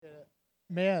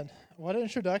Man, what an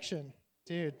introduction,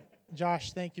 dude.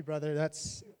 Josh, thank you, brother. That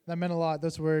meant a lot.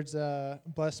 Those words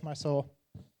bless my soul.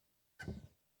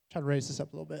 Try to raise this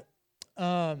up a little bit.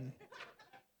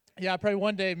 Yeah, probably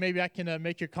one day maybe I can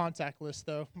make your contact list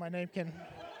though. My name can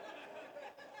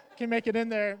make it in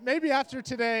there. Maybe after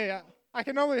today, I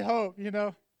can only hope.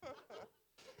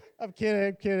 I'm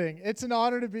kidding. It's an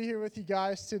honor to be here with you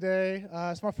guys today.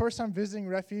 It's my first time visiting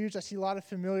Refuge. I see a lot of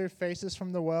familiar faces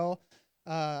from the well.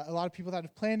 A lot of people that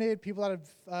have planted, people that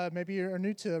have maybe are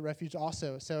new to Refuge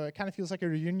also. So it kind of feels like a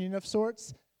reunion of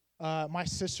sorts. My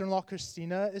sister-in-law,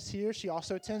 Christina, is here. She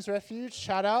also attends Refuge.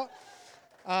 Shout out.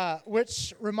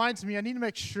 Which reminds me, I need to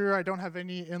make sure I don't have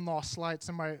any in-law slights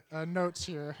in my notes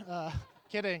here.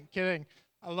 Kidding.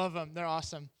 I love them. They're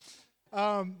awesome.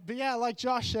 But yeah, like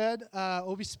Josh said,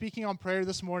 we'll be speaking on prayer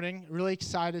this morning. Really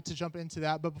excited to jump into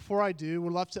that. But before I do,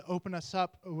 we'd love to open us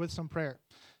up with some prayer.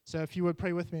 So if you would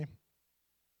pray with me.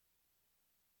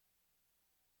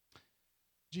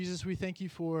 Jesus, we thank you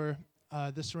for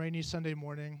this rainy Sunday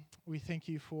morning. We thank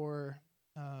you for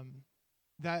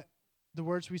that the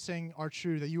words we sing are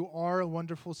true, that you are a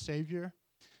wonderful Savior,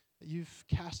 that you've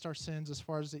cast our sins as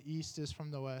far as the east is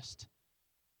from the west.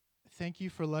 Thank you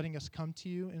for letting us come to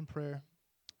you in prayer.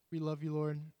 We love you,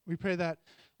 Lord. We pray that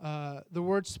the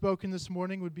words spoken this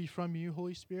morning would be from you,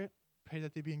 Holy Spirit. Pray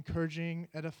that they be encouraging,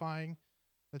 edifying,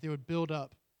 that they would build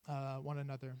up one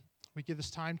another. We give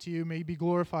this time to you. May you be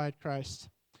glorified, Christ.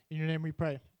 In your name we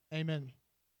pray. Amen.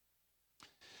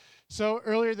 So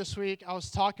earlier this week, I was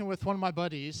talking with one of my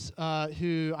buddies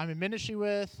who I'm in ministry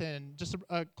with, and just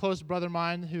a close brother of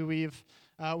mine who we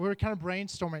were kind of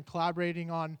brainstorming, collaborating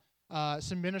on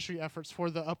some ministry efforts for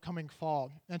the upcoming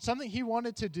fall. And something he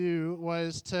wanted to do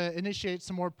was to initiate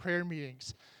some more prayer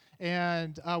meetings.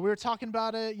 And we were talking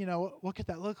about it, what could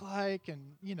that look like?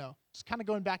 And, just kind of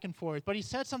going back and forth. But he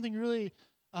said something really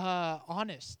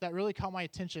honest that really caught my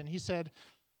attention. He said,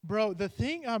 bro, the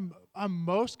thing I'm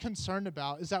most concerned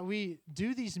about is that we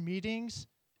do these meetings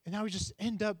and now we just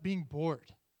end up being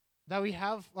bored. That we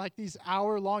have like these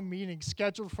hour-long meetings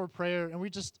scheduled for prayer and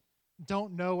we just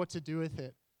don't know what to do with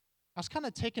it. I was kind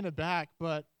of taken aback,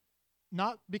 but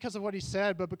not because of what he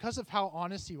said, but because of how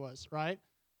honest he was, right?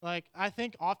 Like, I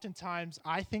think oftentimes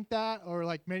I think that, or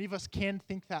like many of us can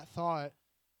think that thought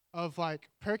of like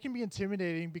prayer can be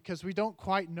intimidating because we don't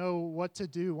quite know what to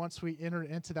do once we enter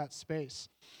into that space.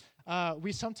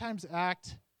 We sometimes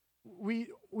we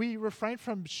refrain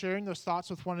from sharing those thoughts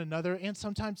with one another and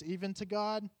sometimes even to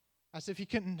God, as if he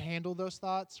couldn't handle those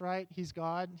thoughts, right? He's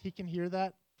God. He can hear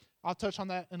that. I'll touch on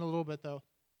that in a little bit though.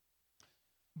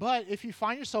 But if you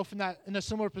find yourself in a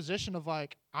similar position of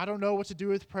like, I don't know what to do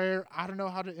with prayer, I don't know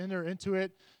how to enter into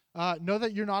it, know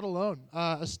that you're not alone.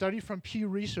 A study from Pew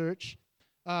Research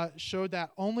showed that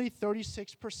only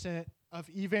 36% of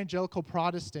evangelical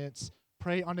Protestants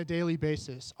pray on a daily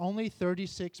basis. Only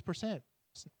 36%.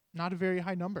 It's not a very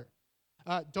high number.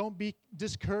 Don't be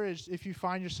discouraged if you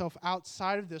find yourself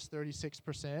outside of this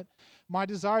 36%. My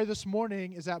desire this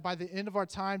morning is that by the end of our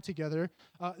time together,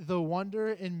 the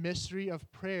wonder and mystery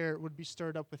of prayer would be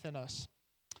stirred up within us.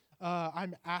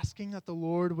 I'm asking that the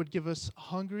Lord would give us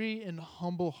hungry and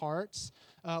humble hearts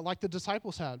like the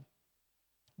disciples had.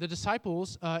 The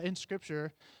disciples in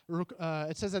Scripture,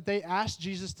 it says that they asked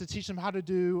Jesus to teach them how to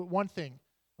do one thing,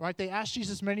 right? They asked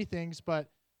Jesus many things, but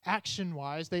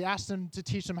action-wise, they asked him to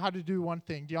teach them how to do one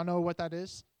thing. Do y'all know what that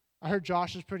is? I heard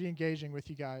Josh is pretty engaging with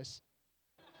you guys.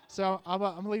 So I'm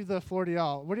going to leave the floor to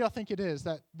y'all. What do y'all think it is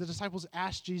that the disciples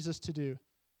asked Jesus to do?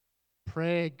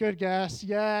 Pray. Good guess.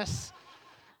 Yes.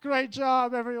 Great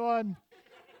job, everyone.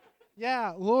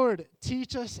 Yeah, Lord,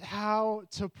 teach us how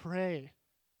to pray.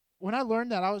 When I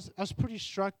learned that, I was pretty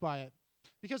struck by it.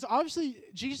 Because obviously,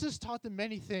 Jesus taught them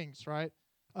many things, right?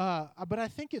 But I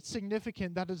think it's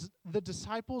significant that the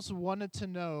disciples wanted to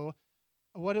know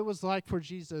what it was like for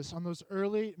Jesus on those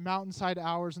early mountainside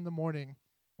hours in the morning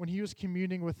when he was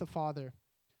communing with the Father,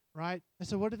 right? And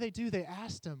so what did they do? They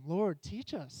asked him, Lord,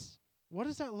 teach us. What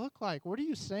does that look like? What are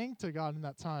you saying to God in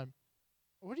that time?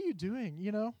 What are you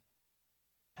doing,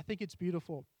 I think it's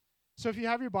beautiful. So if you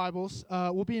have your Bibles,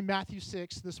 we'll be in Matthew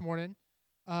 6 this morning.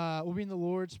 We'll be in the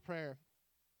Lord's Prayer.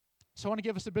 So I want to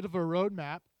give us a bit of a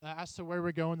roadmap as to where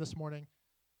we're going this morning.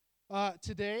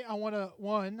 Today, I want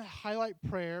to, highlight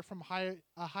prayer from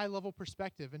a high-level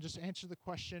perspective and just answer the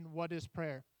question, what is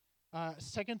prayer?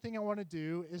 Second thing I want to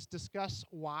do is discuss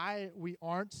why we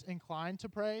aren't inclined to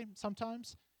pray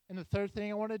sometimes. And the third thing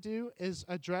I want to do is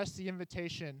address the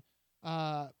invitation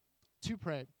to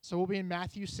pray. So we'll be in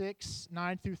Matthew 6,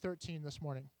 9 through 13 this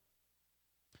morning.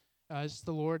 It's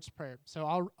the Lord's Prayer.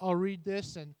 So I'll read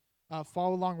this, and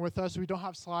follow along with us. We don't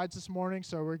have slides this morning,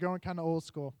 so we're going kind of old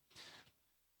school.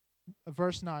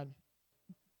 Verse 9.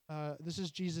 This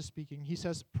is Jesus speaking. He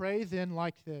says, "Pray then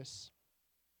like this.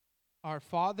 Our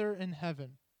Father in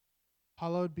heaven,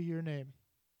 hallowed be your name.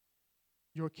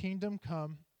 Your kingdom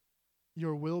come,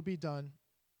 your will be done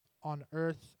on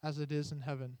earth as it is in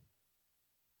heaven.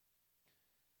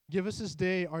 Give us this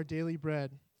day our daily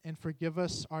bread, and forgive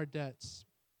us our debts,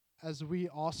 as we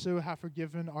also have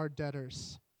forgiven our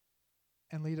debtors.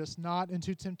 And lead us not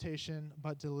into temptation,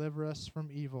 but deliver us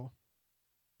from evil."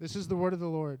 This is the word of the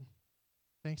Lord.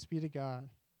 Thanks be to God.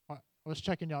 I was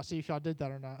checking y'all, see if y'all did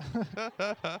that or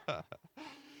not.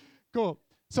 Cool.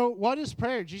 So what is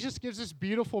prayer? Jesus gives this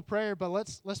beautiful prayer, but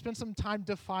let's spend some time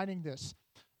defining this.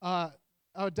 A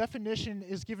definition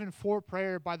is given for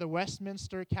prayer by the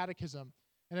Westminster Catechism,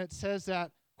 and it says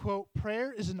that, quote,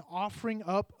 "Prayer is an offering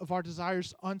up of our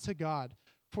desires unto God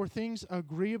for things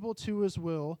agreeable to his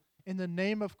will in the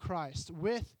name of Christ,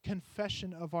 with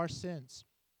confession of our sins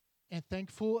and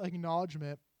thankful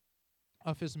acknowledgement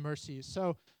of his mercies."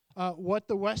 So what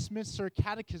the Westminster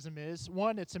Catechism is,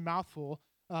 one, it's a mouthful,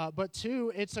 but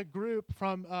two, it's a group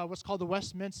from what's called the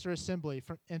Westminster Assembly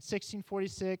in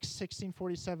 1646,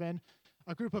 1647.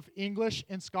 A group of English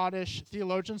and Scottish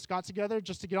theologians got together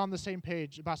just to get on the same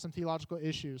page about some theological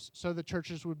issues so the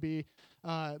churches would be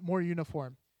more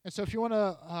uniform. And so if you want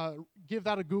to give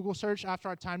that a Google search after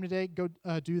our time today, go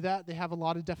do that. They have a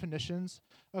lot of definitions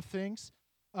of things.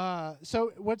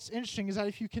 So what's interesting is that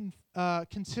if you can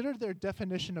consider their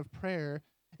definition of prayer,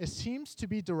 it seems to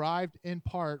be derived in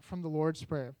part from the Lord's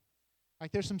Prayer.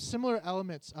 Like there's some similar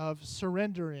elements of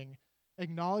surrendering,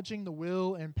 acknowledging the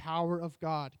will and power of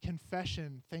God,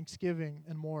 confession, thanksgiving,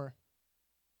 and more.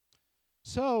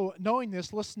 So knowing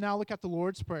this, let's now look at the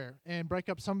Lord's Prayer and break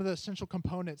up some of the essential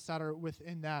components that are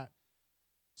within that.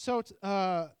 So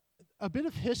a bit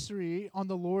of history on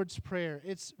the Lord's Prayer.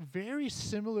 It's very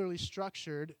similarly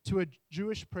structured to a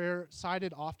Jewish prayer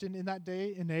cited often in that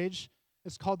day and age.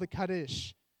 It's called the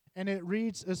Kaddish, and it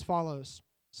reads as follows.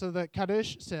 So the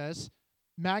Kaddish says,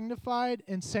 "Magnified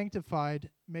and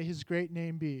sanctified may his great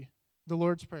name be." The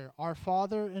Lord's Prayer. "Our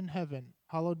Father in heaven,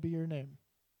 hallowed be your name."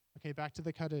 Okay, back to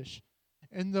the Kaddish.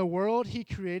 "In the world he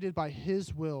created by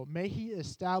his will, may he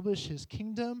establish his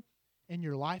kingdom in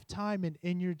your lifetime and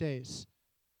in your days."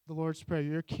 The Lord's Prayer.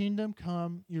 "Your kingdom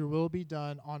come, your will be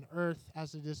done on earth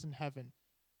as it is in heaven."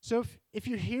 So if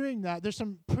you're hearing that, there's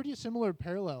some pretty similar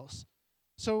parallels.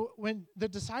 So when the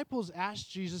disciples asked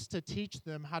Jesus to teach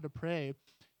them how to pray,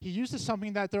 he uses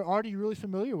something that they're already really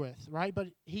familiar with, right?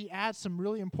 But he adds some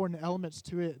really important elements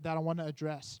to it that I want to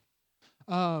address.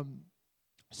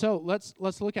 So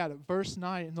let's look at it. Verse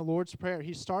 9 in the Lord's Prayer,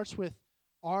 he starts with,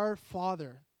 "Our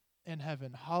Father in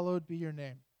heaven, hallowed be your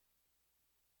name."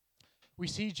 We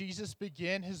see Jesus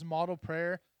begin his model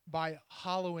prayer by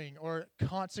hallowing or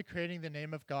consecrating the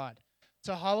name of God.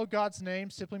 To hallow God's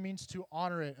name simply means to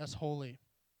honor it as holy.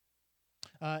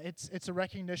 It's a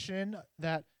recognition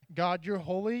that, God, you're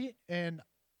holy, and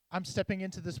I'm stepping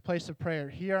into this place of prayer.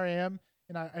 Here I am,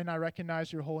 and I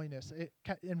recognize your holiness. It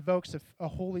invokes a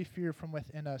holy fear from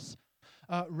within us.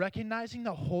 Recognizing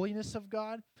the holiness of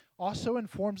God also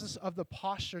informs us of the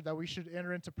posture that we should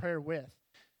enter into prayer with.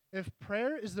 If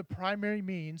prayer is the primary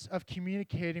means of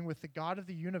communicating with the God of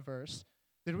the universe,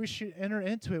 then we should enter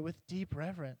into it with deep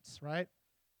reverence, right?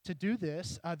 To do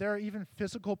this, there are even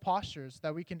physical postures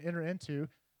that we can enter into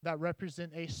that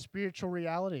represent a spiritual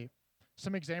reality.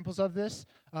 Some examples of this,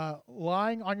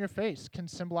 lying on your face can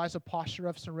symbolize a posture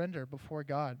of surrender before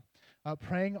God.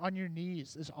 Praying on your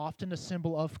knees is often a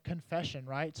symbol of confession,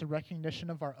 right? It's a recognition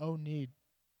of our own need.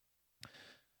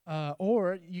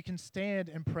 Or you can stand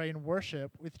and pray and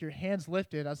worship with your hands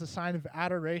lifted as a sign of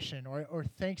adoration or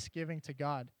thanksgiving to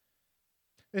God.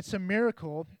 It's a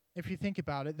miracle, if you think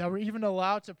about it, that we're even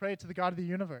allowed to pray to the God of the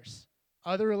universe.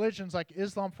 Other religions, like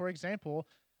Islam, for example,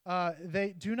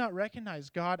 they do not recognize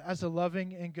God as a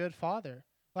loving and good Father.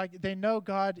 Like, they know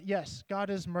God, yes, God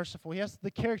is merciful. He has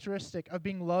the characteristic of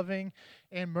being loving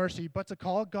and mercy. But to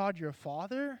call God your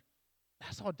Father,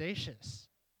 that's audacious.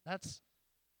 That's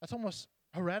almost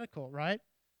heretical, right?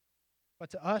 But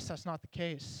to us, that's not the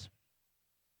case.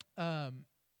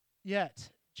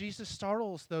 Yet, Jesus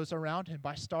startles those around him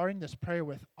by starting this prayer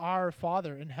with, "Our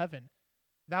Father in heaven."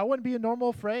 That wouldn't be a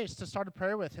normal phrase to start a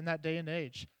prayer with in that day and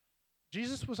age.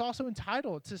 Jesus was also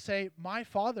entitled to say, "My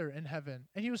Father in heaven."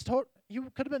 And he could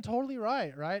have been totally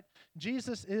right?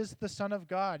 Jesus is the Son of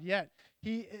God, yet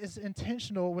he is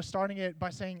intentional with starting it by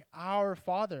saying, "Our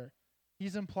Father."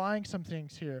 He's implying some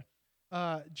things here.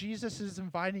 Jesus is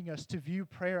inviting us to view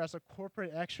prayer as a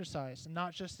corporate exercise,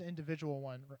 not just an individual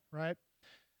one, right?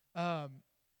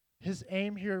 His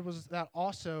aim here was that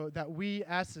also that we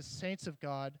as the saints of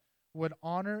God would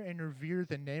honor and revere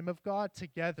the name of God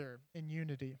together in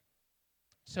unity.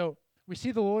 So we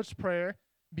see the Lord's Prayer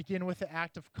begin with the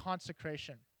act of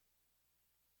consecration.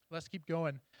 Let's keep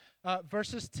going.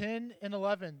 Verses 10 and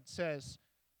 11 says,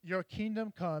 "Your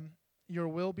kingdom come, your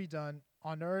will be done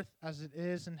on earth as it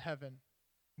is in heaven.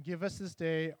 Give us this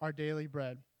day our daily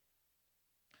bread."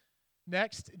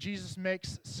 Next, Jesus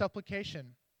makes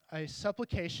supplication. A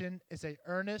supplication is an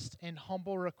earnest and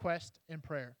humble request in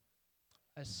prayer.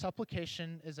 A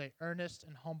supplication is an earnest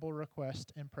and humble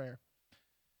request in prayer.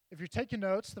 If you're taking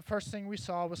notes, the first thing we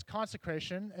saw was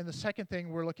consecration, and the second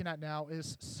thing we're looking at now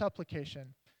is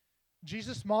supplication.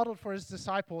 Jesus modeled for his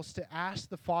disciples to ask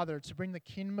the Father to bring the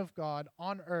kingdom of God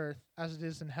on earth as it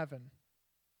is in heaven,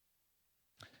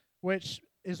 which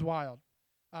is wild.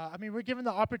 We're given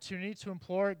the opportunity to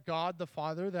implore God the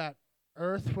Father that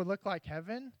earth would look like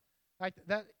heaven. Like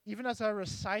that, even as I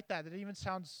recite that, it even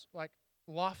sounds like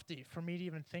lofty for me to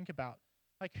even think about.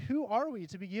 Like, who are we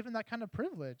to be given that kind of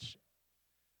privilege?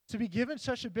 To be given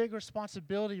such a big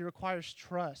responsibility requires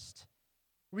trust.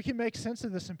 We can make sense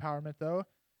of this empowerment, though,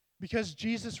 because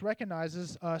Jesus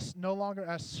recognizes us no longer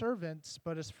as servants,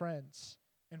 but as friends.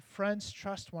 And friends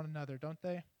trust one another, don't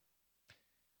they?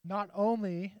 Not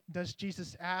only does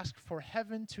Jesus ask for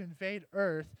heaven to invade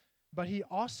earth, but he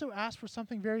also asks for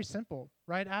something very simple.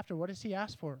 Right after, what does he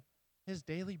ask for? His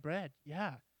daily bread.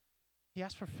 Yeah, he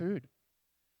asks for food.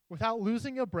 Without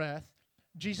losing a breath,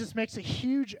 Jesus makes a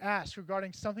huge ask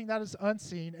regarding something that is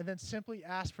unseen and then simply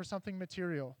asks for something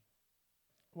material.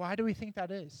 Why do we think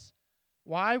that is?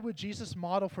 Why would Jesus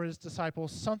model for his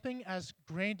disciples something as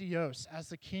grandiose as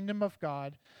the kingdom of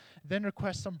God, then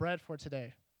request some bread for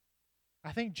today?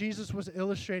 I think Jesus was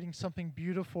illustrating something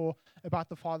beautiful about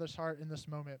the Father's heart in this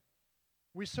moment.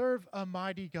 We serve a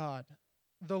mighty God,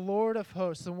 the Lord of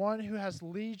hosts, the one who has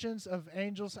legions of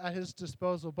angels at his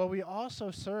disposal, but we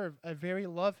also serve a very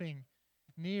loving,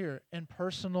 near, and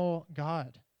personal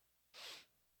God.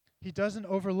 He doesn't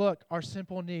overlook our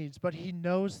simple needs, but he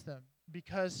knows them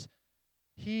because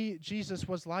Jesus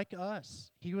was like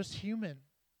us. He was human.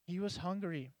 He was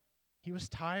hungry. He was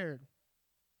tired.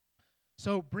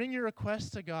 So bring your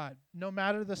request to God, no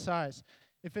matter the size.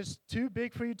 If it's too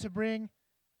big for you to bring,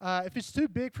 if it's too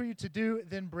big for you to do,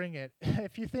 then bring it.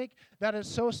 If you think that it's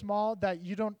so small that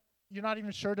you're not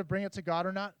even sure to bring it to God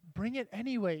or not, bring it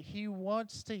anyway. He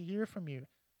wants to hear from you.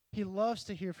 He loves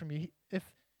to hear from you.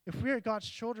 If we are God's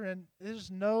children,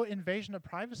 there's no invasion of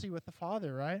privacy with the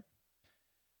Father, right?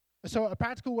 So a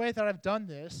practical way that I've done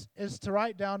this is to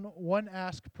write down one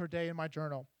ask per day in my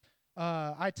journal.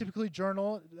 I typically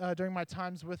journal during my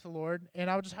times with the Lord, and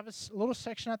I would just have a little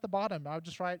section at the bottom. I would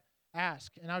just write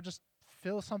ask, and I would just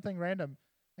fill something random.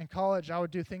 In college, I would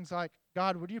do things like,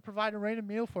 God, would you provide a random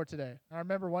meal for today? And I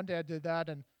remember one day I did that,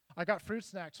 and I got fruit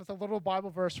snacks with a little Bible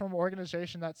verse from an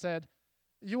organization that said,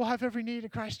 you will have every need in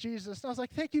Christ Jesus. And I was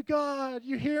like, thank you, God.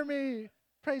 You hear me.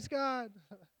 Praise God.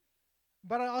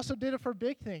 But I also did it for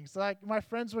big things. Like my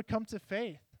friends would come to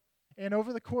faith. And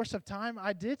over the course of time,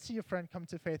 I did see a friend come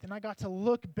to faith. And I got to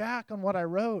look back on what I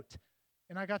wrote.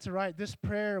 And I got to write, this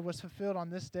prayer was fulfilled on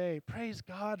this day. Praise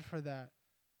God for that.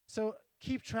 So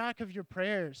keep track of your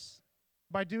prayers.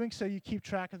 By doing so, you keep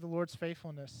track of the Lord's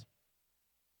faithfulness.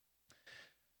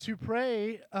 To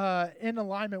pray in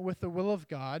alignment with the will of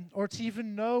God, or to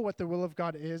even know what the will of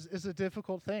God is a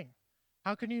difficult thing.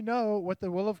 How can you know what the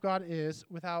will of God is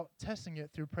without testing it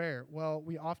through prayer? Well,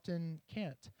 we often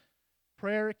can't.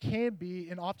 Prayer can be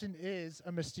and often is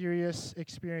a mysterious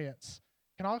experience.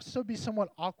 It can also be somewhat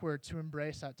awkward to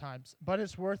embrace at times, but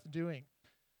it's worth doing.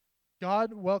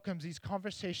 God welcomes these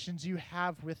conversations you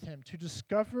have with him to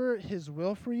discover his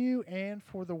will for you and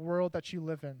for the world that you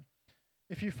live in.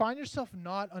 If you find yourself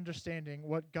not understanding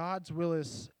what God's will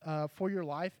is for your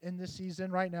life in this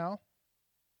season right now,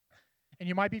 and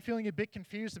you might be feeling a bit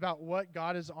confused about what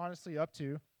God is honestly up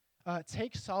to,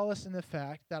 take solace in the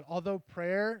fact that although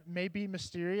prayer may be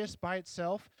mysterious by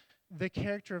itself, the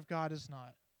character of God is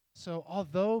not. So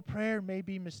although prayer may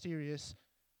be mysterious,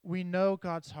 we know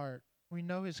God's heart. We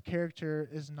know his character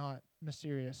is not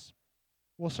mysterious.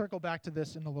 We'll circle back to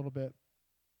this in a little bit.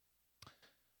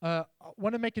 I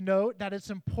want to make a note that it's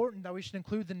important that we should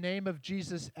include the name of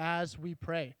Jesus as we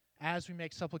pray, as we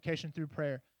make supplication through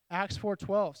prayer. Acts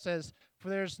 4:12 says, "For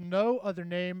there is no other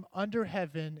name under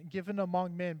heaven given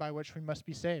among men by which we must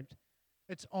be saved."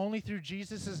 It's only through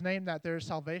Jesus' name that there is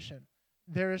salvation.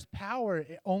 There is power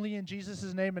only in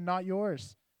Jesus' name and not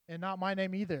yours, and not my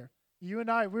name either. You and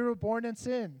I, we were born in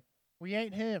sin. We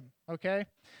ain't him, okay?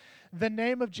 The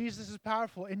name of Jesus is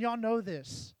powerful, and y'all know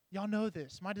this. Y'all know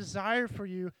this. My desire for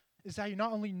you is that you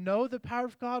not only know the power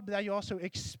of God, but that you also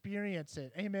experience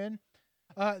it. Amen?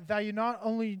 That you not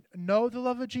only know the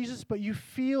love of Jesus, but you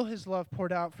feel his love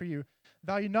poured out for you.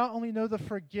 That you not only know the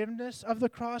forgiveness of the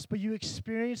cross, but you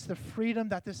experience the freedom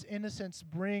that this innocence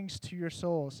brings to your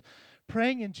souls.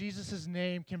 Praying in Jesus'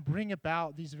 name can bring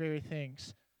about these very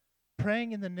things.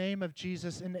 Praying in the name of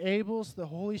Jesus enables the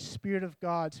Holy Spirit of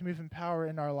God to move in power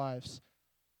in our lives.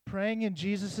 Praying in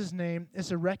Jesus' name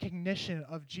is a recognition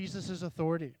of Jesus'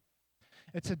 authority.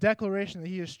 It's a declaration that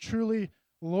he is truly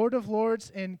Lord of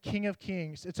lords and King of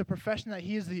kings. It's a profession that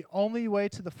he is the only way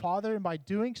to the Father, and by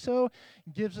doing so,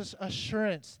 gives us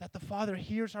assurance that the Father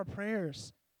hears our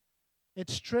prayers.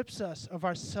 It strips us of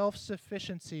our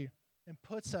self-sufficiency and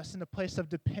puts us in a place of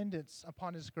dependence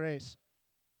upon his grace.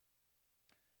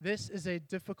 This is a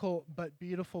difficult but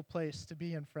beautiful place to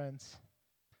be in, friends.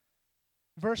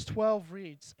 Verse 12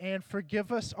 reads, "And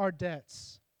forgive us our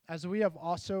debts, as we have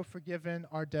also forgiven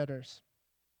our debtors."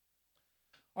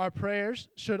 Our prayers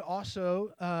should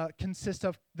also consist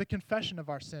of the confession of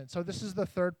our sins. So this is the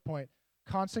third point: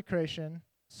 consecration,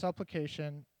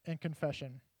 supplication, and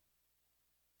confession.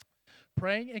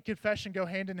 Praying and confession go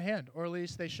hand in hand, or at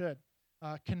least they should.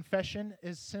 Confession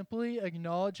is simply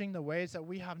acknowledging the ways that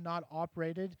we have not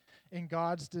operated in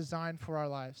God's design for our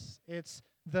lives. It's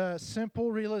the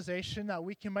simple realization that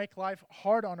we can make life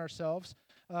hard on ourselves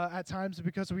at times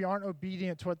because we aren't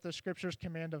obedient to what the Scriptures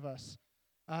command of us.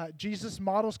 Jesus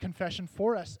models confession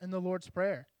for us in the Lord's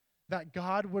Prayer, that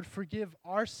God would forgive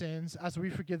our sins as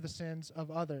we forgive the sins of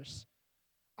others.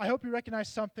 I hope you recognize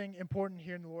something important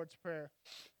here in the Lord's Prayer.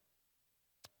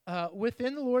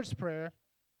 Within the Lord's Prayer,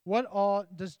 what all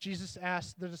does Jesus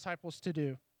ask the disciples to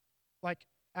do? Like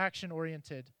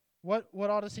action-oriented. What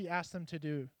all does he ask them to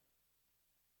do?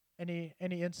 Any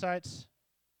insights?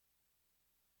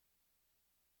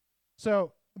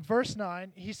 So, verse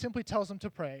 9, he simply tells them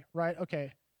to pray, right?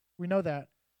 Okay, we know that.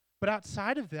 But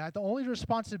outside of that, the only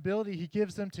responsibility he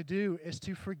gives them to do is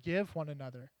to forgive one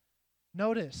another.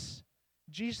 Notice,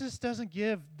 Jesus doesn't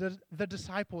give the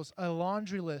disciples a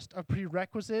laundry list of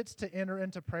prerequisites to enter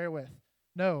into prayer with.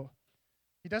 No.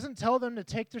 He doesn't tell them to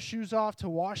take their shoes off, to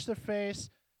wash their face,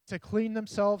 to clean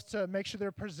themselves, to make sure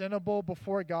they're presentable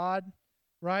before God,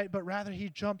 right? But rather, he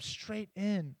jumps straight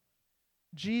in.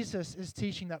 Jesus is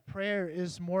teaching that prayer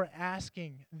is more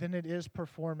asking than it is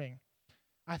performing.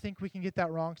 I think we can get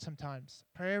that wrong sometimes.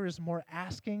 Prayer is more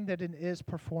asking than it is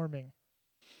performing.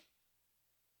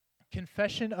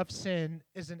 Confession of sin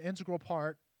is an integral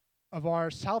part of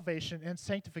our salvation and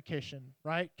sanctification,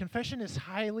 right? Confession is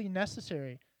highly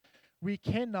necessary. We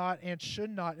cannot and should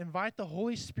not invite the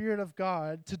Holy Spirit of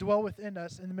God to dwell within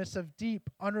us in the midst of deep,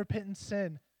 unrepentant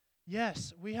sin.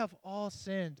 Yes, we have all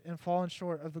sinned and fallen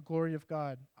short of the glory of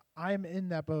God. I am in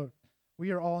that boat.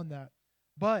 We are all in that.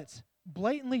 But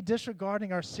blatantly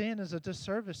disregarding our sin is a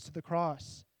disservice to the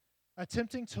cross.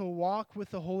 Attempting to walk with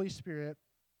the Holy Spirit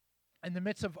in the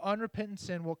midst of unrepentant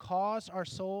sin will cause our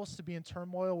souls to be in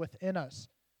turmoil within us.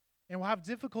 And we'll have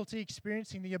difficulty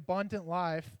experiencing the abundant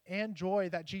life and joy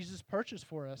that Jesus purchased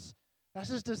for us. That's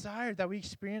his desire, that we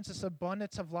experience this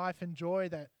abundance of life and joy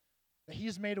that he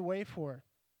has made a way for.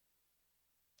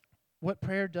 What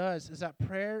prayer does is that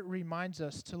prayer reminds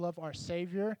us to love our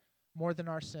Savior more than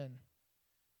our sin.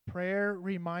 Prayer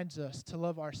reminds us to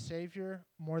love our Savior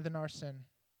more than our sin.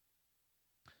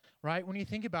 Right? When you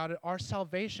think about it, our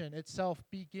salvation itself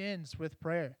begins with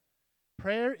prayer.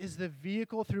 Prayer is the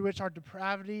vehicle through which our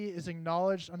depravity is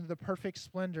acknowledged under the perfect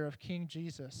splendor of King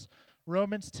Jesus.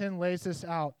 Romans 10 lays this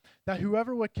out, that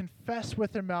whoever would confess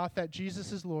with their mouth that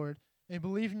Jesus is Lord and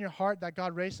believe in your heart that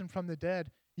God raised him from the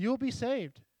dead, you will be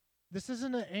saved. This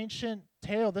isn't an ancient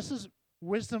tale. This is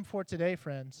wisdom for today,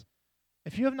 friends.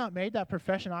 If you have not made that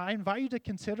profession, I invite you to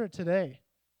consider it today.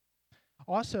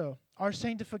 Also, our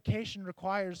sanctification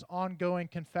requires ongoing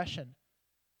confession.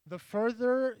 The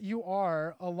further you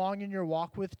are along in your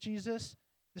walk with Jesus,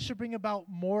 this should bring about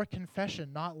more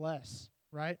confession, not less,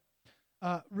 right?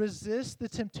 Resist the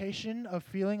temptation of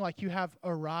feeling like you have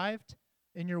arrived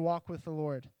in your walk with the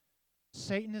Lord.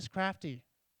 Satan is crafty.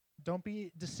 Don't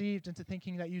be deceived into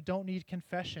thinking that you don't need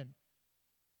confession.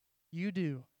 You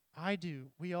do. I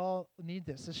do. We all need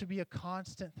this. This should be a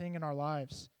constant thing in our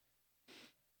lives.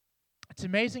 It's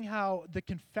amazing how the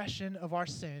confession of our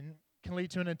sin can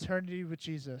lead to an eternity with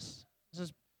Jesus. This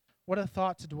is what a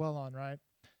thought to dwell on, right?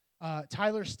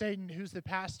 Tyler Staten, who's the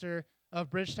pastor of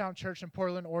Bridgetown Church in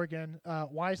Portland, Oregon,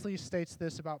 wisely states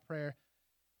this about prayer.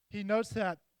 He notes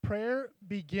that prayer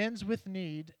begins with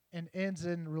need and ends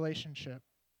in relationship.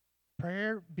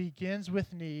 Prayer begins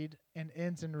with need and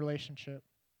ends in relationship.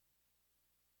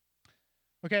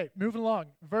 Okay, moving along.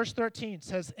 Verse 13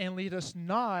 says, "And lead us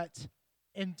not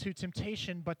into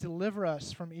temptation, but deliver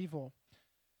us from evil."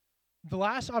 The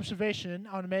last observation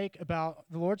I want to make about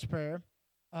the Lord's Prayer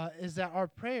is that our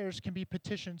prayers can be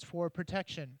petitions for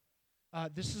protection.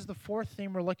 This is the fourth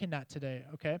theme we're looking at today,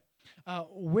 okay?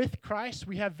 With Christ,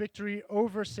 we have victory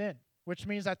over sin, which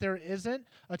means that there isn't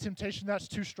a temptation that's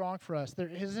too strong for us. There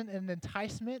isn't an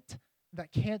enticement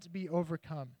that can't be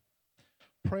overcome.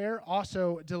 Prayer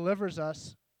also delivers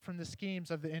us from the schemes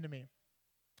of the enemy.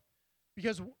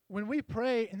 Because when we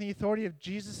pray in the authority of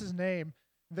Jesus' name,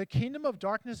 the kingdom of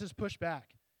darkness is pushed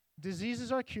back.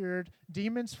 Diseases are cured,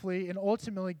 demons flee, and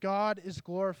ultimately God is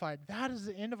glorified. That is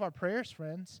the end of our prayers,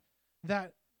 friends.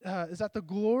 That is that the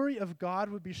glory of God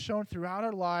would be shown throughout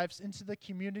our lives into the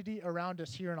community around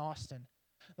us here in Austin.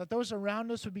 That those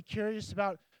around us would be curious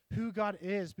about who God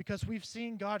is because we've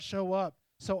seen God show up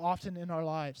so often in our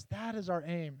lives. That is our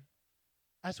aim.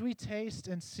 As we taste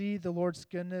and see the Lord's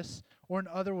goodness, or in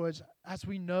other words, as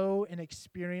we know and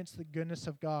experience the goodness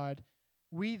of God,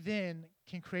 we then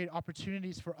can create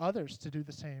opportunities for others to do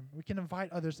the same. We can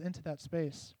invite others into that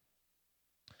space.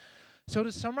 So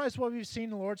to summarize what we've seen in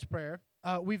the Lord's Prayer,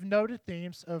 we've noted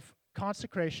themes of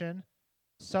consecration,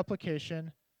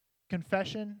 supplication,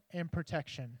 confession, and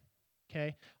protection.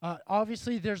 Okay.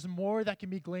 Obviously, there's more that can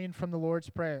be gleaned from the Lord's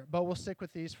Prayer, but we'll stick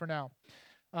with these for now.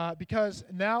 Because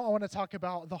now I want to talk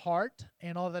about the heart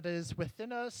and all that is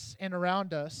within us and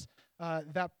around us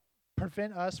that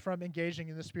prevent us from engaging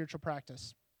in the spiritual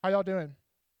practice. How y'all doing?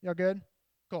 Y'all good?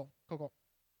 Cool.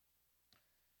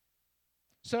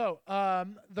 So,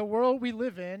 the world we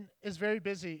live in is very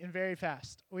busy and very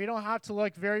fast. We don't have to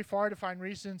look very far to find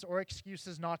reasons or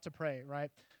excuses not to pray,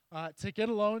 right? To get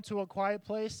alone to a quiet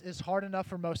place is hard enough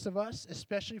for most of us,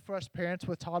 especially for us parents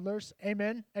with toddlers.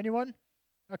 Amen? Anyone?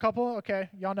 A couple? Okay,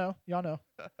 y'all know.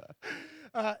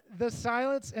 The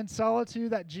silence and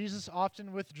solitude that Jesus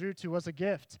often withdrew to was a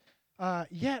gift.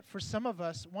 Yet, for some of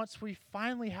us, once we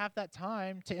finally have that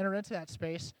time to enter into that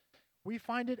space, we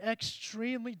find it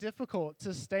extremely difficult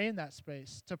to stay in that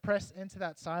space, to press into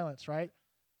that silence, right?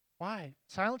 Why?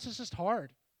 Silence is just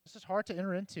hard. It's just hard to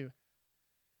enter into.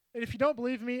 And if you don't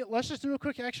believe me, let's just do a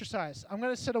quick exercise. I'm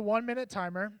going to set a 1-minute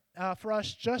timer for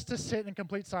us just to sit in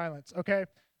complete silence, okay?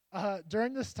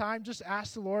 During this time, just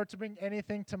ask the Lord to bring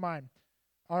anything to mind.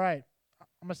 All right,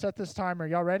 I'm going to set this timer.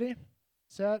 Y'all ready?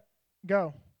 Set,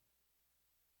 go.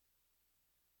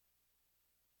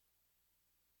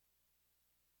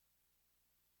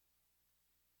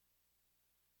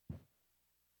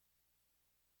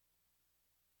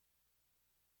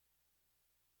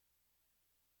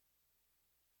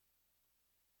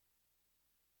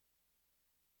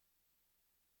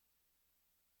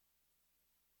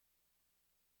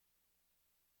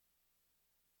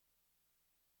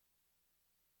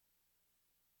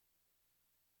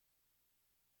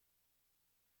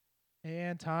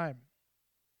 And time.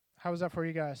 How was that for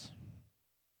you guys?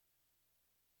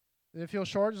 Did it feel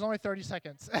short? It's only 30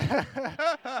 seconds. That's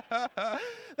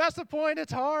the point.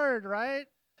 It's hard, right?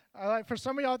 Like for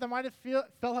some of y'all, that might have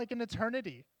felt like an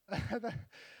eternity.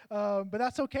 But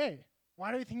that's okay.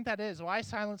 Why do you think that is? Why is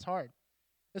silence hard?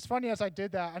 It's funny, as I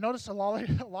did that, I noticed a lot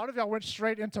of y'all went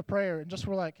straight into prayer and just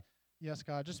were like, yes,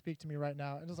 God, just speak to me right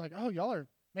now. And it's like, oh,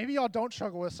 maybe y'all don't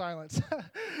struggle with silence.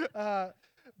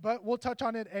 But we'll touch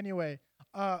on it anyway.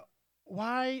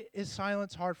 Why is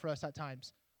silence hard for us at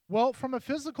times? Well, from a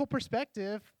physical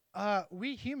perspective,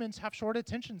 we humans have short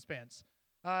attention spans.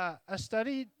 A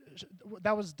study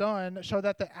that was done showed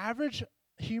that the average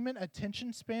human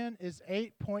attention span is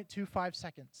 8.25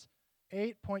 seconds.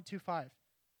 8.25.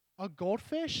 A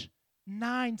goldfish,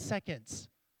 9 seconds.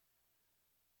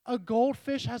 A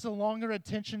goldfish has a longer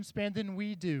attention span than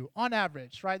we do, on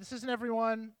average, right? This isn't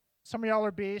everyone. Some of y'all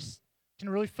are beasts, can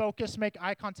really focus, make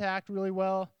eye contact really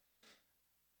well.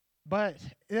 But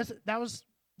that was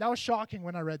shocking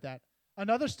when I read that.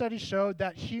 Another study showed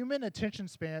that human attention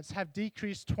spans have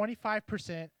decreased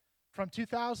 25% from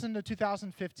 2000 to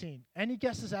 2015. Any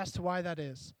guesses as to why that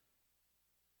is?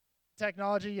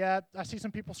 Technology, yeah. I see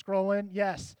some people scrolling.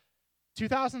 Yes.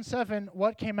 2007,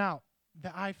 what came out? The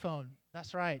iPhone.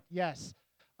 That's right. Yes.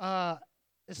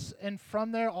 And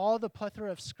from there, all the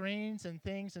plethora of screens and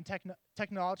things and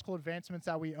technological advancements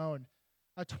that we own.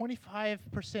 A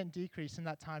 25% decrease in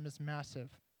that time is massive.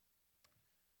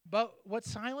 But what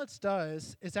silence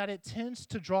does is that it tends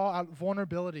to draw out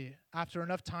vulnerability after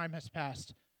enough time has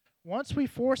passed. Once we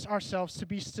force ourselves to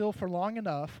be still for long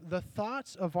enough, the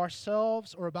thoughts of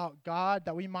ourselves or about God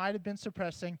that we might have been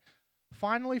suppressing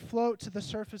finally float to the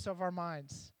surface of our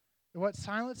minds. And what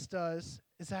silence does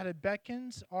is that it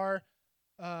beckons our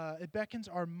It beckons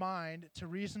our mind to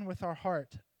reason with our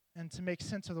heart and to make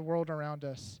sense of the world around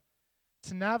us,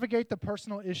 to navigate the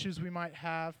personal issues we might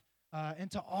have, and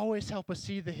to always help us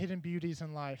see the hidden beauties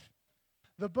in life.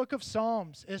 The book of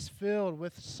Psalms is filled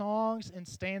with songs and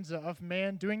stanza of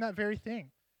man doing that very thing.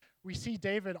 We see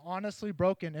David honestly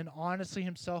broken and honestly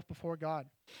himself before God.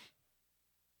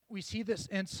 We see this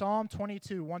in Psalm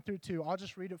 22, 1 through 2. I'll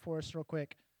just read it for us real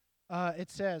quick. It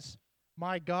says,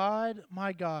 my God,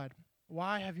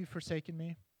 why have you forsaken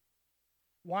me?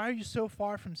 Why are you so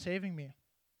far from saving me?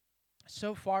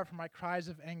 So far from my cries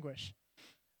of anguish.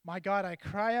 My God, I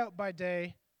cry out by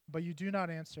day, but you do not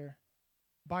answer.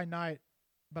 By night,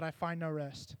 but I find no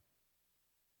rest.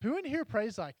 Who in here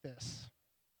prays like this?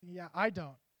 Yeah, I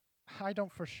don't. I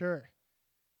don't for sure.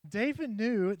 David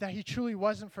knew that he truly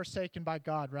wasn't forsaken by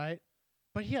God, right?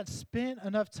 But he had spent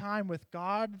enough time with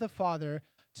God the Father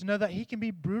to know that he can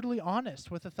be brutally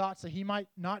honest with the thoughts that he might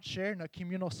not share in a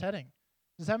communal setting.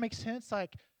 Does that make sense?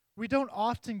 Like, we don't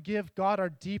often give God our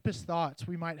deepest thoughts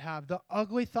we might have, the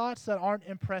ugly thoughts that aren't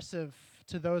impressive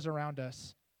to those around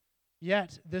us.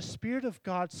 Yet, the Spirit of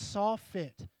God saw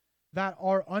fit that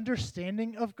our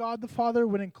understanding of God the Father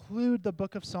would include the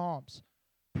book of Psalms,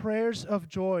 prayers of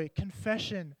joy,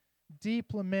 confession,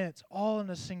 deep lament, all in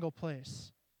a single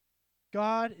place.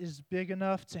 God is big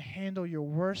enough to handle your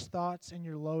worst thoughts and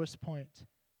your lowest point.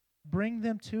 Bring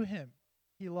them to Him.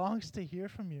 He longs to hear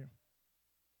from you.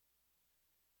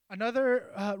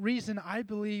 Another reason I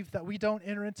believe that we don't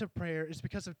enter into prayer is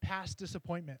because of past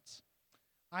disappointments.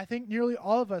 I think nearly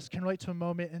all of us can relate to a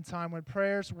moment in time when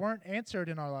prayers weren't answered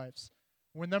in our lives,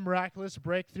 when the miraculous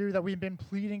breakthrough that we've been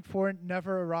pleading for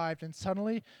never arrived, and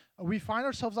suddenly we find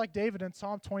ourselves like David in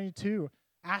Psalm 22,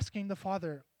 asking the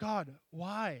Father, God,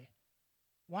 why?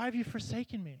 Why have you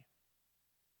forsaken me?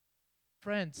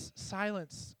 Friends,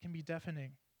 silence can be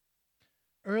deafening.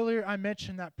 Earlier, I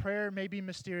mentioned that prayer may be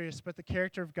mysterious, but the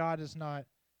character of God is not.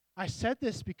 I said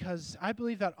this because I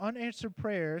believe that unanswered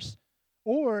prayers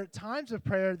or times of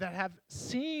prayer that have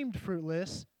seemed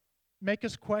fruitless make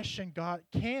us question God.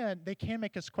 They can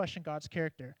make us question God's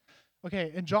character.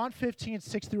 Okay, in John 15,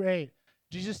 6 through 8,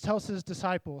 Jesus tells his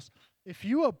disciples, if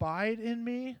you abide in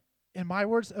me, and my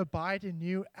words abide in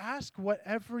you, ask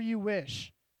whatever you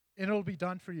wish, and it'll be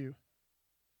done for you.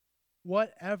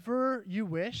 Whatever you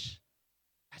wish?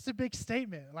 That's a big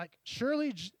statement. Like,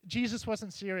 surely Jesus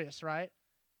wasn't serious, right?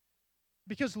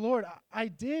 Because, Lord, I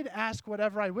did ask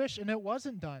whatever I wish, and it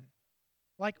wasn't done.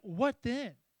 Like, what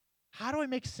then? How do I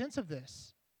make sense of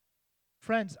this?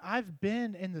 Friends, I've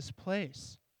been in this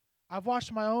place. I've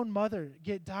watched my own mother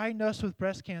get diagnosed with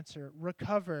breast cancer,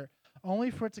 recover,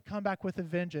 only for it to come back with a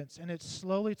vengeance, and it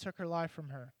slowly took her life from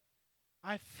her.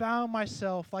 I found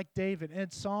myself, like David, in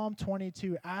Psalm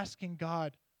 22, asking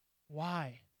God,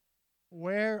 why?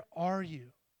 Where are you?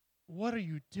 What are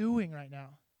you doing right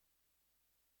now?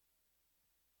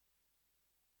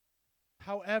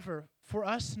 However, for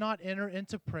us not enter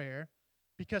into prayer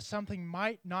because something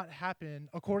might not happen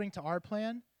according to our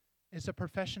plan is a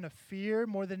profession of fear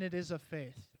more than it is of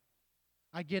faith.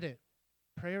 I get it.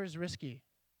 Prayer is risky.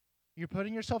 You're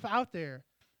putting yourself out there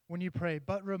when you pray,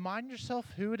 but remind yourself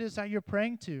who it is that you're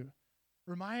praying to.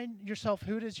 Remind yourself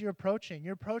who it is you're approaching.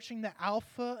 You're approaching the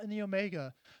Alpha and the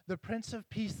Omega, the Prince of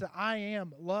Peace, the I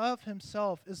Am. Love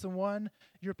himself is the one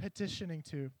you're petitioning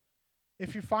to.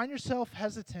 If you find yourself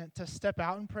hesitant to step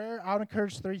out in prayer, I would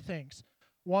encourage 3 things.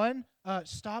 1,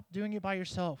 stop doing it by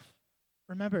yourself.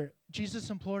 Remember, Jesus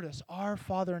implored us, our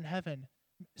Father in heaven.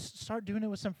 Start doing it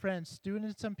with some friends. Doing it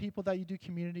with some people that you do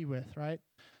community with, right?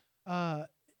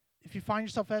 If you find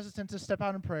yourself hesitant to step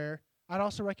out in prayer, I'd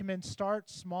also recommend start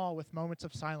small with moments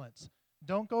of silence.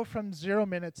 Don't go from 0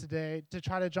 minutes a day to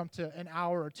try to jump to an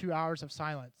hour or 2 hours of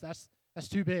silence. That's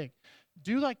too big.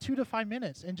 Do like 2 to 5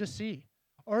 minutes and just see.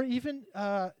 Or even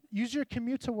use your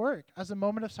commute to work as a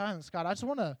moment of silence. God, I just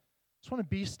want to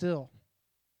be still.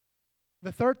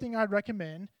 The third thing I'd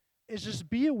recommend is just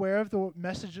be aware of the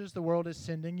messages the world is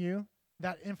sending you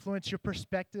that influence your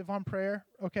perspective on prayer,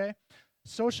 okay?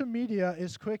 Social media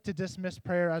is quick to dismiss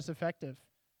prayer as effective,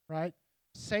 right?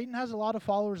 Satan has a lot of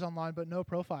followers online, but no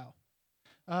profile,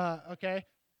 okay?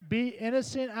 Be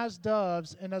innocent as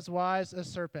doves and as wise as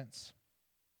serpents.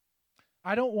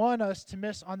 I don't want us to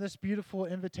miss on this beautiful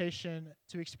invitation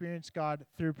to experience God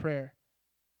through prayer.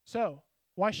 So,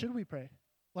 why should we pray?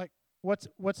 Like,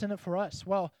 what's in it for us?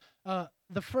 Well,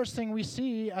 the first thing we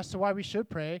see as to why we should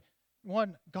pray,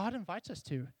 1, God invites us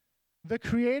to. The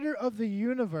creator of the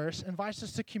universe invites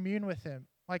us to commune with him.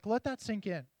 Like, let that sink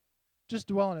in. Just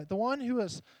dwell in it. The one who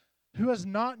has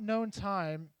not known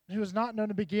time, who has not known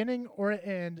a beginning or an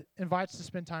end, invites to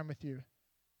spend time with you.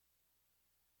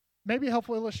 maybe a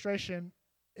helpful illustration.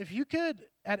 If you could,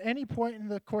 at any point in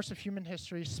the course of human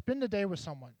history, spend a day with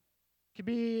someone, it could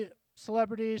be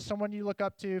celebrity, someone you look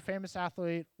up to, famous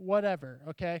athlete, whatever,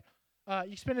 okay?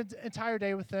 You spend an entire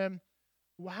day with them.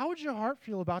 How would your heart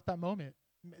feel about that moment?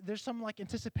 There's some like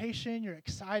anticipation, you're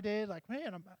excited, like,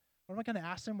 man, what am I going to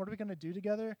ask him? What are we going to do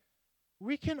together?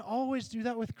 We can always do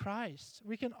that with Christ.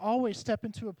 We can always step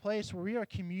into a place where we are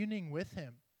communing with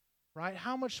him, right?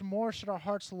 How much more should our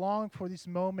hearts long for these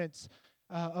moments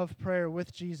of prayer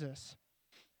with Jesus?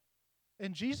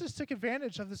 And Jesus took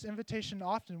advantage of this invitation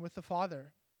often with the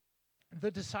Father. The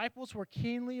disciples were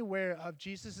keenly aware of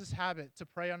Jesus' habit to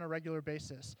pray on a regular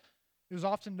basis. It was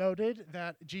often noted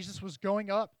that Jesus was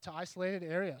going up to isolated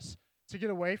areas to get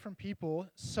away from people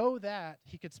so that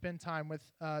he could spend time with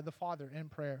the Father in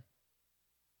prayer.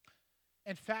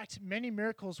 In fact, many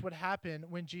miracles would happen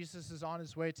when Jesus is on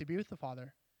his way to be with the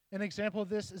Father. An example of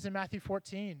this is in Matthew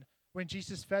 14, when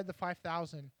Jesus fed the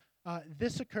 5,000.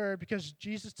 This occurred because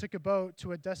Jesus took a boat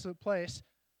to a desolate place,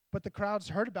 but the crowds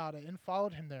heard about it and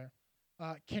followed him there.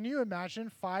 Can you imagine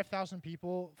 5,000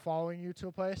 people following you to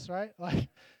a place, right? Like,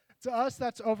 to us,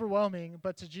 that's overwhelming,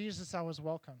 but to Jesus, that was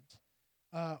welcomed.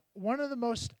 One of the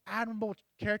most admirable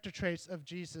character traits of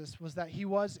Jesus was that he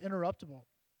was interruptible.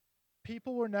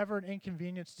 People were never an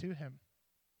inconvenience to him.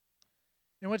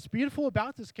 And what's beautiful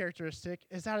about this characteristic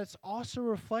is that it's also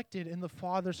reflected in the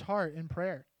Father's heart in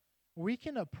prayer. We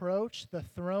can approach the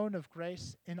throne of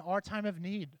grace in our time of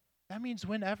need. That means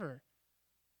whenever.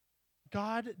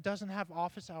 God doesn't have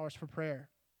office hours for prayer.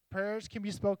 Prayers can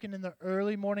be spoken in the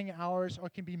early morning hours or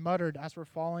can be muttered as we're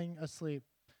falling asleep.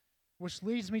 Which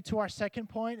leads me to our second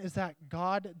point, is that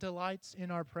God delights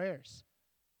in our prayers.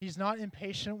 He's not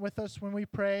impatient with us when we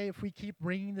pray. If we keep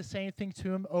bringing the same thing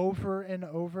to him over and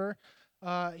over,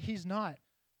 he's not.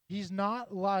 He's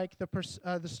not like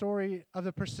the story of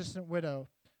the persistent widow.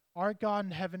 Our God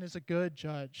in heaven is a good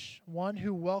judge, one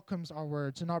who welcomes our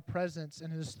words and our presence in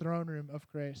his throne room of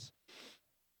grace.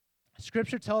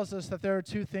 Scripture tells us that there are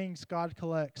two things God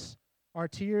collects: our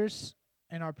tears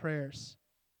and our prayers.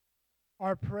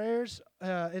 Our prayers,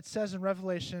 it says in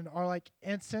Revelation, are like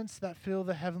incense that fill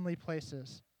the heavenly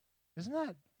places. Isn't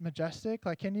that majestic?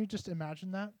 Like, can you just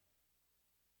imagine that?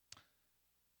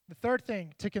 The third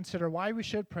thing to consider why we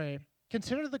should pray,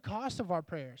 consider the cost of our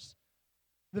prayers.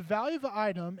 The value of an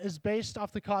item is based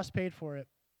off the cost paid for it.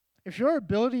 If your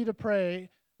ability to pray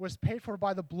was paid for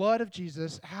by the blood of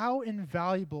Jesus, how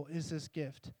invaluable is this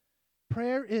gift?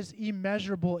 Prayer is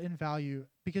immeasurable in value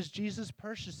because Jesus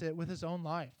purchased it with his own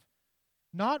life.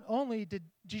 Not only did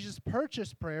Jesus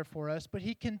purchase prayer for us, but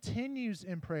he continues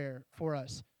in prayer for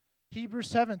us.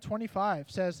 Hebrews 7:25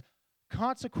 says,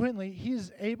 consequently, he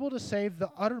is able to save the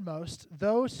uttermost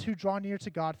those who draw near to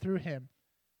God through him,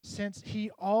 since he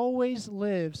always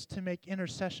lives to make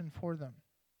intercession for them.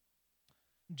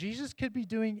 Jesus could be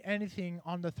doing anything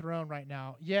on the throne right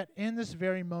now, yet in this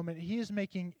very moment, he is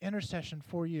making intercession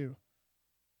for you.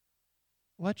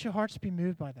 Let your hearts be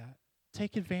moved by that.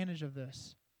 Take advantage of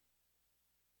this.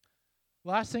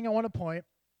 Last thing I want to point,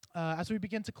 as we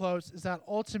begin to close, is that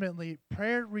ultimately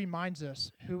prayer reminds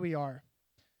us who we are.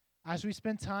 As we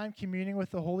spend time communing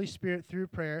with the Holy Spirit through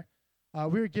prayer,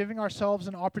 we are giving ourselves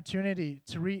an opportunity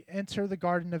to re-enter the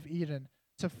Garden of Eden,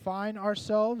 to find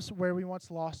ourselves where we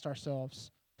once lost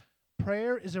ourselves.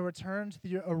 Prayer is a return to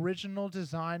the original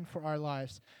design for our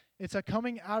lives. It's a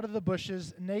coming out of the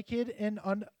bushes, naked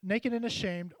and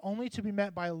ashamed, only to be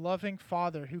met by a loving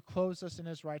Father who clothes us in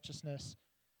his righteousness.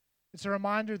 It's a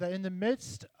reminder that in the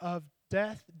midst of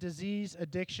death, disease,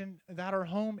 addiction, that our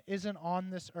home isn't on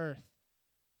this earth.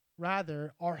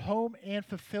 Rather, our home and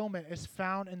fulfillment is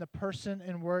found in the person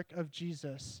and work of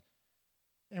Jesus.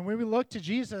 And when we look to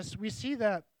Jesus, we see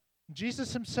that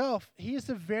Jesus himself, he is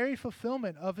the very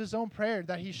fulfillment of his own prayer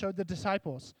that he showed the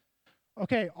disciples.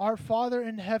 Okay, our Father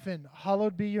in heaven,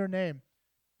 hallowed be your name.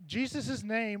 Jesus'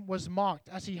 name was mocked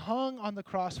as he hung on the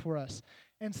cross for us.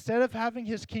 Instead of having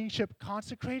his kingship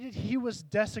consecrated, he was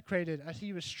desecrated as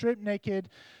he was stripped naked,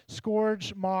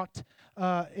 scourged, mocked,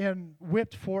 and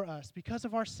whipped for us because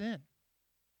of our sin.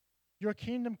 Your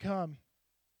kingdom come,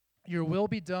 your will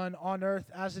be done on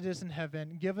earth as it is in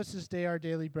heaven. Give us this day our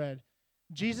daily bread.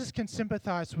 Jesus can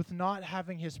sympathize with not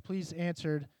having his pleas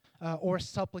answered or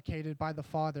supplicated by the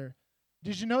Father.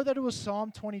 Did you know that it was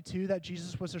Psalm 22 that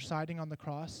Jesus was reciting on the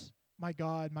cross? My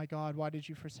God, why did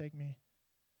you forsake me?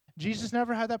 Jesus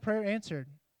never had that prayer answered.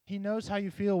 He knows how you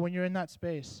feel when you're in that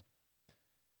space.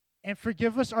 And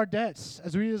forgive us our debts,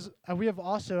 as we have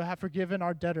also have forgiven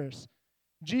our debtors.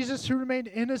 Jesus, who remained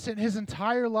innocent his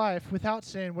entire life without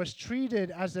sin, was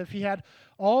treated as if he had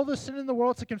all the sin in the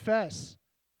world to confess.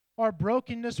 our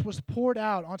brokenness was poured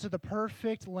out onto the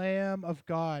perfect Lamb of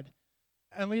God.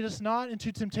 And lead us not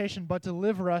into temptation, but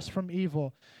deliver us from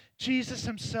evil. Jesus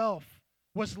himself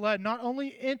was led not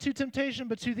only into temptation,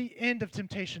 but to the end of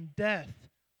temptation, death.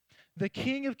 The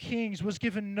King of Kings was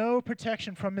given no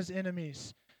protection from his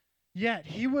enemies. Yet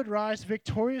he would rise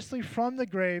victoriously from the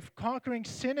grave, conquering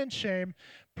sin and shame,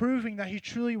 proving that he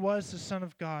truly was the Son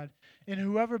of God. And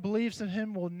whoever believes in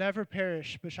him will never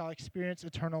perish, but shall experience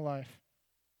eternal life.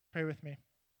 Pray with me.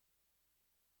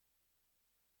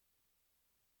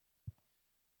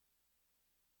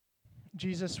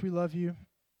 Jesus, we love you.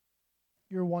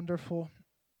 You're wonderful.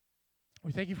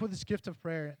 We thank you for this gift of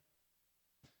prayer.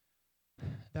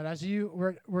 That as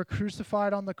you were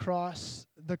crucified on the cross,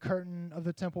 the curtain of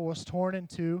the temple was torn in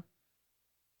two,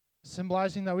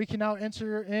 symbolizing that we can now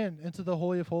enter into the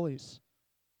Holy of Holies.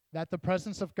 That the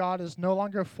presence of God is no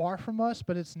longer far from us,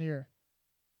 but it's near.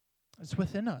 It's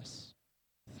within us.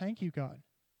 Thank you, God.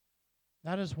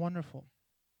 That is wonderful.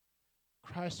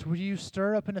 Christ, would you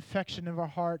stir up an affection of our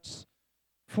hearts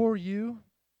for you,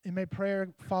 and may prayer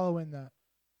follow in that.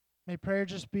 May prayer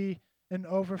just be an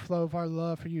overflow of our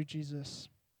love for you, Jesus.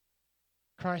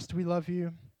 Christ, we love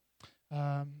you.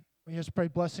 We just pray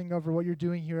blessing over what you're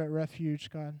doing here at Refuge,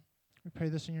 God. We pray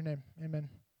this in your name. Amen.